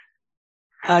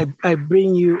I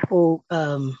bring you all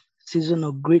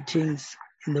seasonal greetings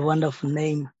in the wonderful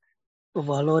name of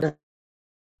our Lord and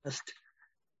Christ.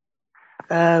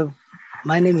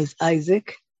 My name is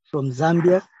Isaac from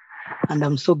Zambia, and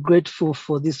I'm so grateful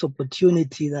for this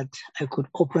opportunity that I could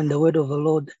open the word of the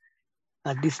Lord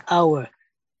at this hour.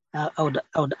 I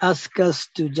would ask us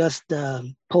to just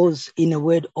pause in a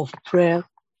word of prayer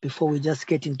before we just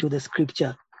get into the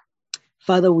scripture.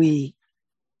 Father, we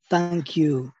thank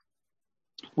you.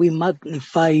 We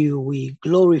magnify you. We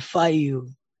glorify you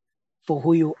for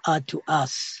who you are to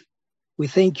us. We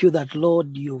thank you that,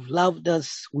 Lord, you've loved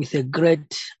us with a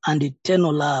great and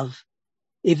eternal love,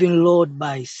 even, Lord,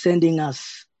 by sending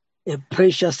us a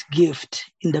precious gift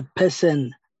in the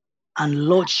person and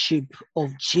lordship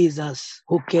of Jesus,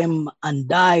 who came and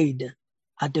died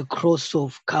at the cross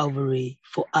of Calvary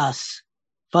for us.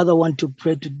 Father, I want to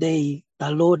pray today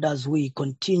that, Lord, as we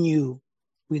continue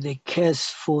with the case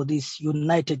for this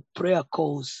united prayer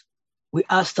cause, we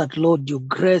ask that, Lord, you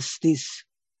grace this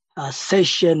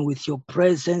session with your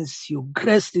presence, you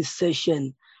grace this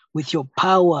session with your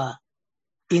power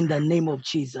in the name of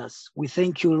Jesus. We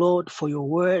thank you, Lord, for your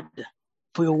word.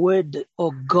 For your word,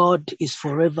 oh God, is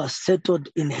forever settled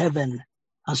in heaven.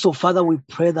 And so, Father, we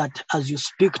pray that as you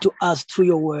speak to us through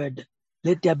your word,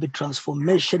 let there be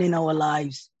transformation in our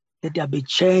lives. Let there be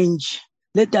change.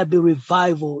 Let there be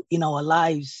revival in our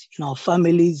lives, in our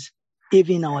families,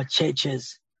 even in our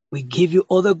churches. We give you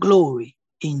all the glory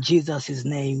in Jesus'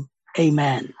 name.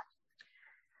 Amen.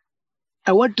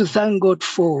 I want to thank God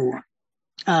for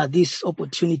this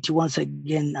opportunity once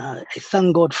again. I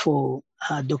thank God for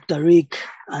Dr. Rick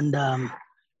and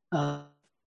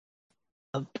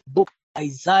book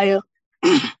Isaiah,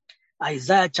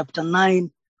 Isaiah chapter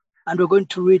 9, and we're going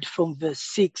to read from verse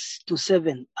 6 to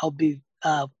 7. I'll be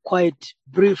quite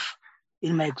brief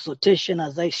in my exhortation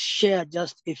as I share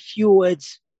just a few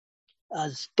words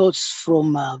as thoughts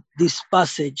from this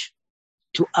passage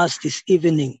to us this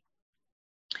evening.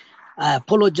 I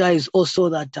apologize also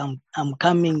that I'm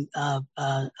coming.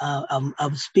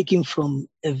 I'm speaking from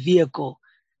a vehicle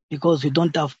because we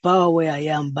don't have power where I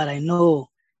am, but I know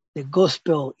the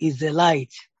gospel is the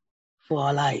light for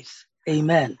our lives.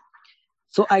 Amen.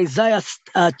 So Isaiah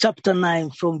chapter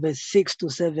 9 from verse 6 to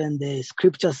 7, the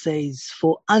scripture says,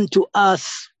 "For unto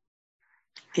us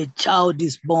a child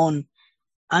is born,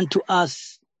 unto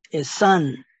us a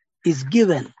son is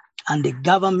given, and the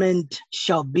government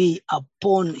shall be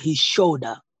upon his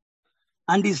shoulder.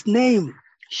 And his name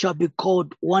shall be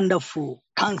called Wonderful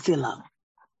Counselor,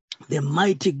 the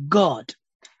Mighty God,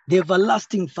 the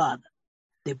Everlasting Father,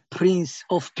 the Prince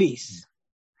of Peace.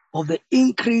 Of the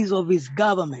increase of his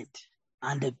government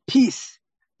and the peace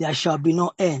there shall be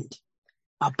no end,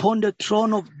 upon the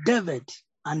throne of David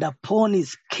and upon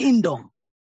his kingdom,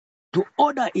 to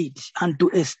order it and to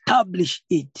establish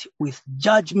it with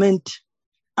judgment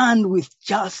and with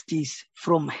justice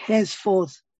from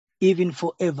henceforth even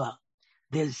forever.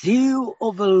 The zeal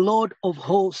of the Lord of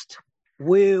hosts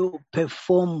will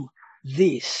perform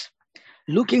this."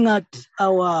 Looking at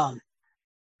our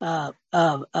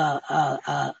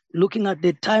looking at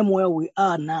the time where we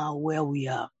are now, where we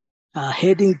are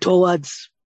heading towards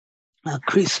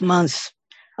Christmas,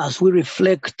 as we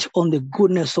reflect on the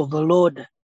goodness of the Lord,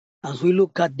 as we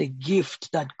look at the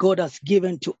gift that God has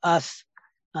given to us,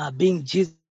 being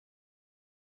Jesus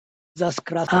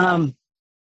Christ.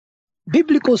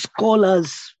 Biblical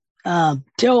scholars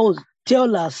tell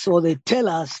us, or they tell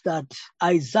us, that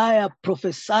Isaiah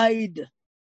prophesied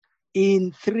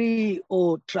in three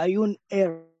or triune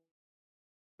eras.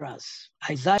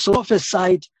 Isaiah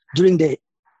prophesied during the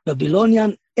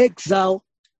Babylonian exile,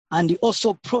 and he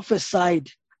also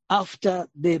prophesied after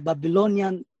the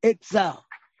Babylonian exile.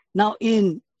 Now,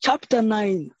 in chapter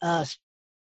 9,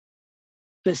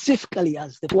 specifically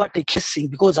as the what they're facing,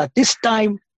 because at this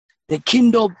time the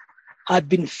kingdom had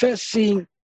been facing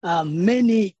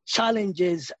many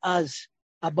challenges, as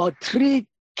about three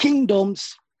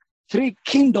kingdoms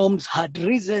had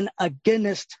risen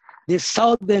against the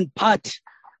southern part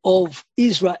of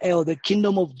Israel, the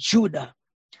kingdom of Judah.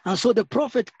 And so the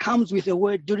prophet comes with a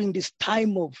word during this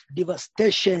time of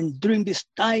devastation, during this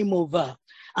time of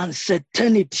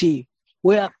uncertainty,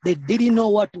 where they didn't know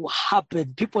what will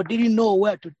happen. People didn't know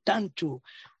where to turn to.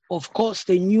 Of course,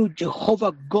 they knew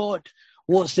Jehovah God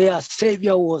was their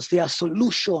savior, was their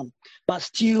solution. But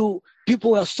still,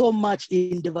 people were so much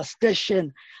in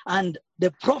devastation. And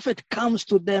the prophet comes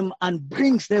to them and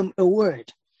brings them a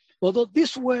word. Although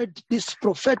this word, this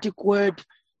prophetic word,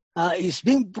 is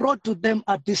being brought to them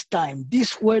at this time,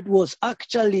 this word was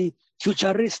actually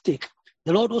futuristic.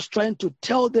 The Lord was trying to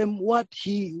tell them what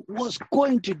he was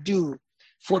going to do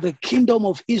for the kingdom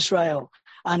of Israel.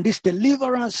 And this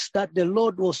deliverance that the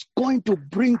Lord was going to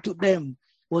bring to them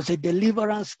was a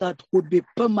deliverance that would be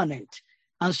permanent.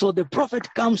 And so the prophet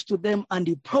comes to them and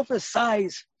he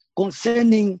prophesies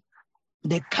concerning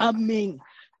the coming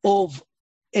of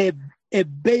a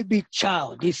baby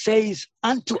child. He says,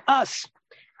 unto us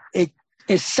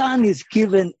a son is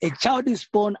given, a child is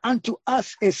born, unto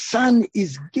us a son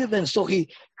is given. So he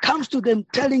comes to them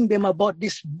telling them about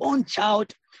this born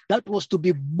child that was to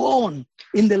be born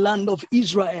in the land of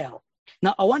Israel.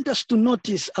 Now, I want us to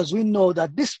notice, as we know,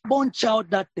 that this born child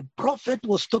that the prophet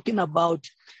was talking about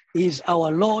is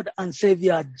our Lord and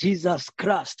Savior, Jesus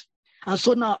Christ. And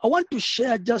so now I want to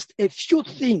share just a few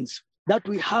things that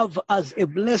we have as a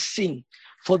blessing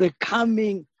for the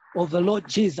coming of the Lord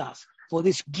Jesus, for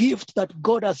this gift that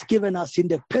God has given us in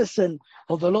the person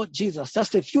of the Lord Jesus.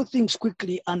 Just a few things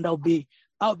quickly, and I'll be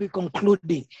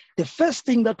concluding. The first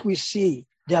thing that we see,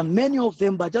 there are many of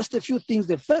them, but just a few things.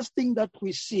 The first thing that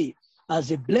we see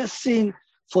as a blessing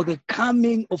for the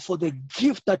coming or for the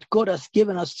gift that God has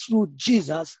given us through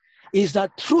Jesus is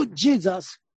that through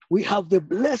Jesus, we have the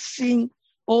blessing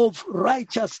of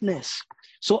righteousness.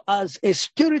 So as a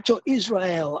spiritual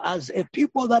Israel, as a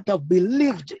people that have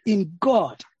believed in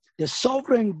God, the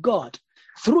sovereign God,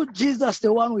 through Jesus,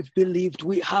 the one we've believed,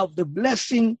 we have the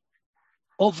blessing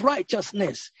of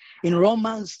righteousness. In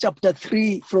Romans chapter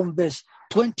 3, from verse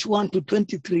 21 to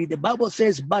 23, the Bible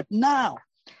says, but now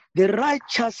the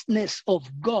righteousness of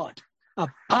God,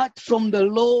 apart from the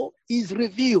law, is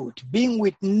revealed, being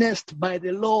witnessed by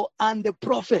the law and the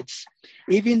prophets,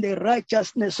 even the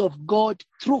righteousness of God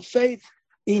through faith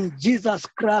in Jesus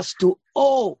Christ to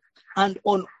all and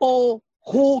on all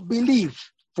who believe.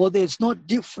 For there is no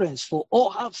difference, for all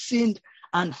have sinned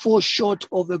and fall short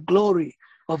of the glory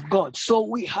of God. So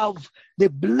we have the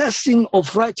blessing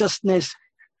of righteousness,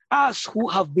 us who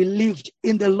have believed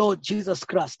in the Lord Jesus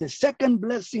Christ. The second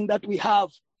blessing that we have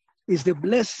is the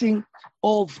blessing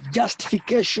of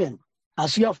justification.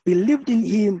 As we have believed in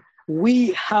him,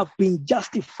 we have been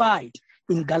justified.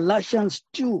 In Galatians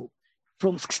 2,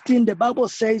 from 16, the Bible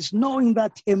says, knowing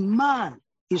that a man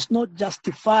is not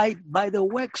justified by the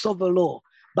works of the law,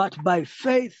 but by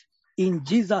faith in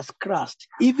Jesus Christ.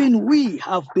 Even we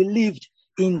have believed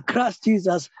in Christ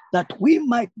Jesus that we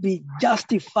might be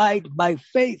justified by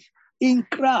faith in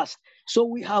Christ. So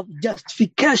we have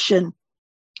justification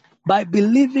by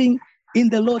believing in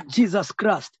the Lord Jesus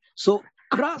Christ. So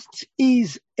Christ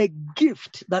is a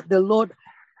gift that the Lord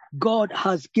God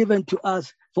has given to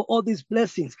us for all these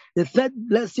blessings. The third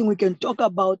blessing we can talk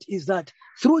about is that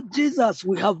through Jesus,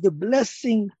 we have the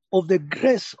blessing of the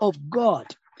grace of God.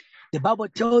 The Bible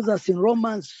tells us in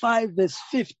Romans 5 verse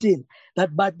 15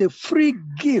 that but the free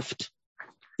gift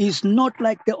is not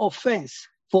like the offense.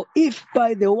 For if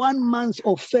by the one man's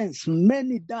offense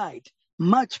many died,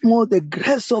 much more the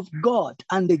grace of God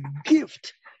and the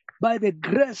gift by the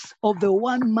grace of the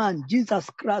one man, Jesus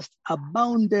Christ,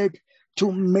 abounded to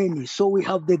many. So we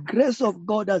have the grace of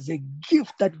God as a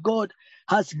gift that God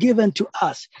has given to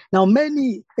us. Now,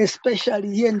 many,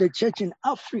 especially here in the church in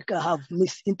Africa, have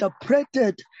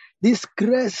misinterpreted this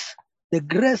grace, the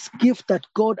grace gift that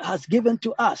God has given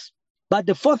to us. But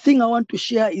the fourth thing I want to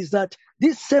share is that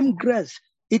this same grace,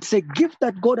 it's a gift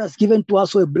that God has given to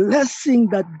us, or a blessing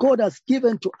that God has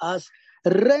given to us,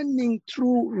 reigning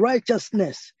through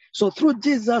righteousness. So through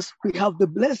Jesus, we have the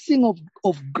blessing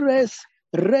of grace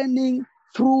reigning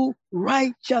through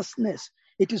righteousness.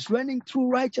 It is reigning through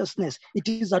righteousness. It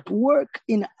is at work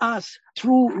in us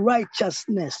through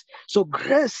righteousness. So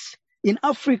grace in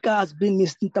Africa has been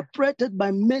misinterpreted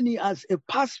by many as a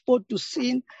passport to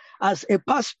sin, as a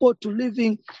passport to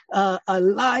living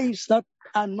lives that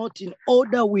are not in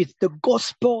order with the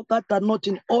gospel, that are not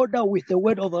in order with the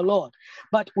word of the Lord.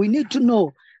 But we need to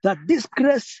know that this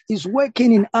grace is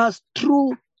working in us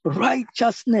through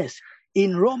righteousness.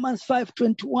 In Romans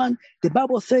 5:21, the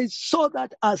Bible says, so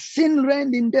that as sin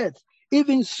reigned in death,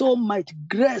 even so might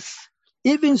grace,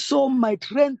 even so might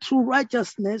reign through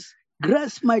righteousness,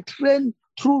 grace might reign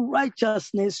through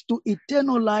righteousness to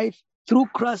eternal life through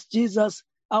Christ Jesus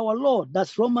our Lord.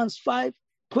 That's Romans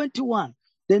 5:21.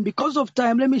 Then because of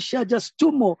time, let me share just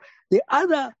two more. The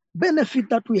other benefit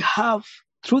that we have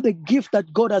through the gift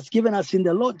that God has given us in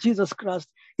the Lord Jesus Christ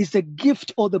is the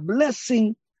gift or the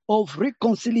blessing of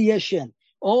reconciliation.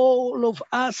 All of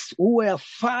us who were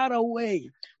far away,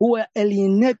 who were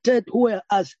alienated, who were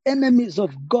as enemies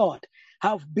of God,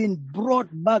 have been brought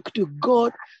back to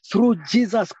God through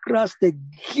Jesus Christ, the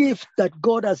gift that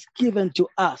God has given to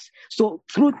us. So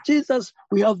through Jesus,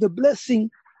 we have the blessing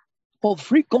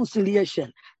of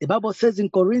reconciliation. The Bible says in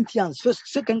Corinthians,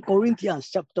 2 Corinthians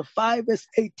chapter 5, verse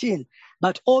 18,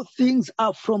 but all things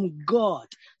are from God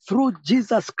through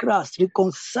Jesus Christ,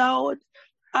 reconciled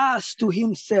us to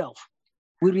himself.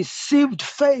 We received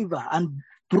favor and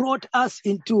brought us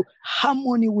into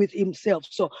harmony with himself.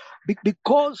 So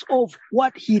because of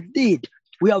what he did,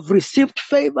 we have received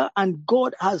favor and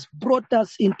God has brought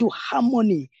us into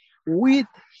harmony with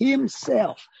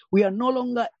himself. We are no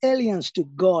longer aliens to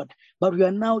God, but we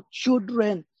are now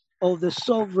children of the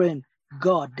sovereign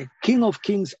God, the King of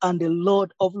Kings and the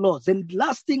Lord of Lords. And the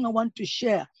last thing I want to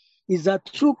share is that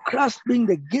through Christ being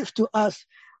the gift to us,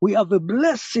 we have a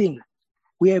blessing.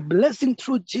 We are a blessing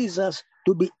through Jesus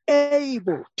to be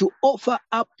able to offer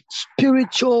up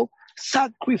spiritual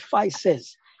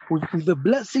sacrifices. With a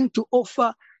blessing to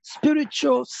offer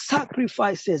spiritual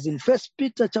sacrifices. In 1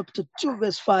 Peter chapter 2,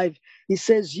 verse 5, he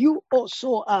says, you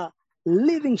also are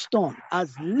living stones,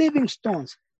 as living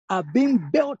stones are being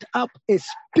built up a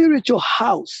spiritual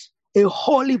house, a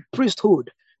holy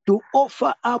priesthood, to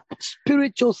offer up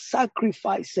spiritual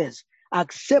sacrifices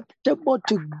acceptable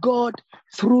to God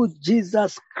through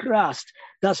Jesus Christ.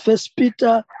 That's 1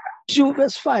 Peter 2,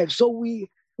 verse 5. So we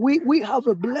have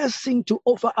a blessing to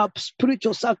offer up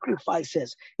spiritual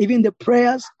sacrifices. Even the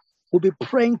prayers we'll be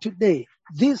praying today,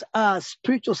 these are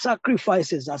spiritual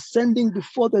sacrifices, ascending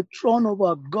before the throne of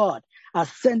our God,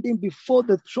 ascending before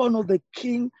the throne of the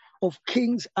King of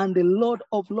Kings and the Lord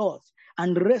of Lords.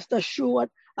 And rest assured,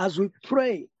 as we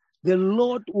pray, the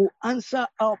Lord will answer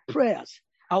our prayers.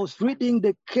 I was reading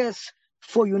the Case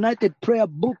for United Prayer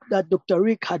book that Dr.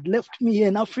 Rick had left me here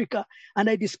in Africa, and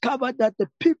I discovered that the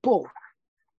people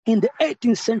in the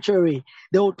 18th century,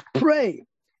 they would pray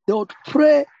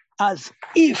as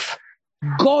if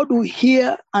God will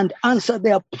hear and answer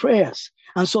their prayers.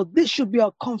 And so this should be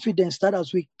our confidence that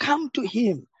as we come to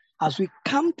him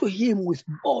with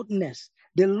boldness,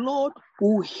 the Lord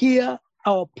will hear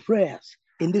our prayers.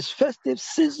 In this festive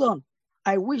season,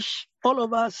 I wish all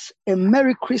of us a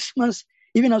Merry Christmas,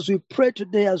 even as we pray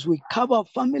today, as we cover our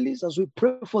families, as we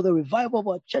pray for the revival of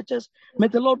our churches. May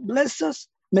the Lord bless us.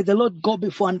 May the Lord go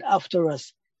before and after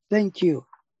us. Thank you.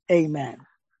 Amen.